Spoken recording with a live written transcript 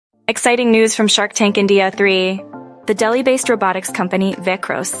Exciting news from Shark Tank India 3. The Delhi-based robotics company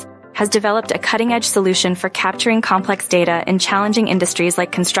Vecros has developed a cutting-edge solution for capturing complex data in challenging industries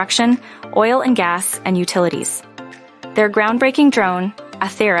like construction, oil and gas, and utilities. Their groundbreaking drone,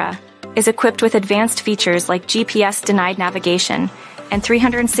 Athera, is equipped with advanced features like GPS-denied navigation and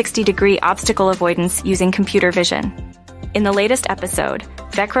 360-degree obstacle avoidance using computer vision. In the latest episode,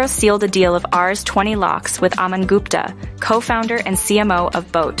 Vecros sealed a deal of Rs 20 lakhs with Aman Gupta, co-founder and CMO of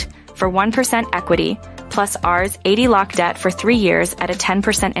Boat, for 1% equity, plus Rs 80 lakh debt for 3 years at a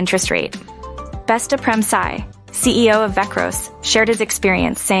 10% interest rate. Besta Prem Sai, CEO of Vecros, shared his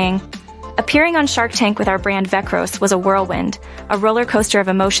experience, saying, "Appearing on Shark Tank with our brand Vecros was a whirlwind, a roller coaster of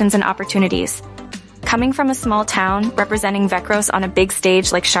emotions and opportunities. Coming from a small town, representing Vecros on a big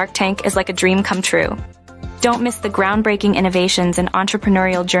stage like Shark Tank is like a dream come true. Don't miss the groundbreaking innovations and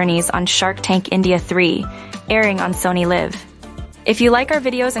entrepreneurial journeys on Shark Tank India 3, airing on Sony Live." If you like our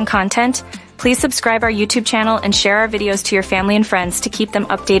videos and content, please subscribe our YouTube channel and share our videos to your family and friends to keep them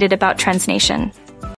updated about Trends Nation.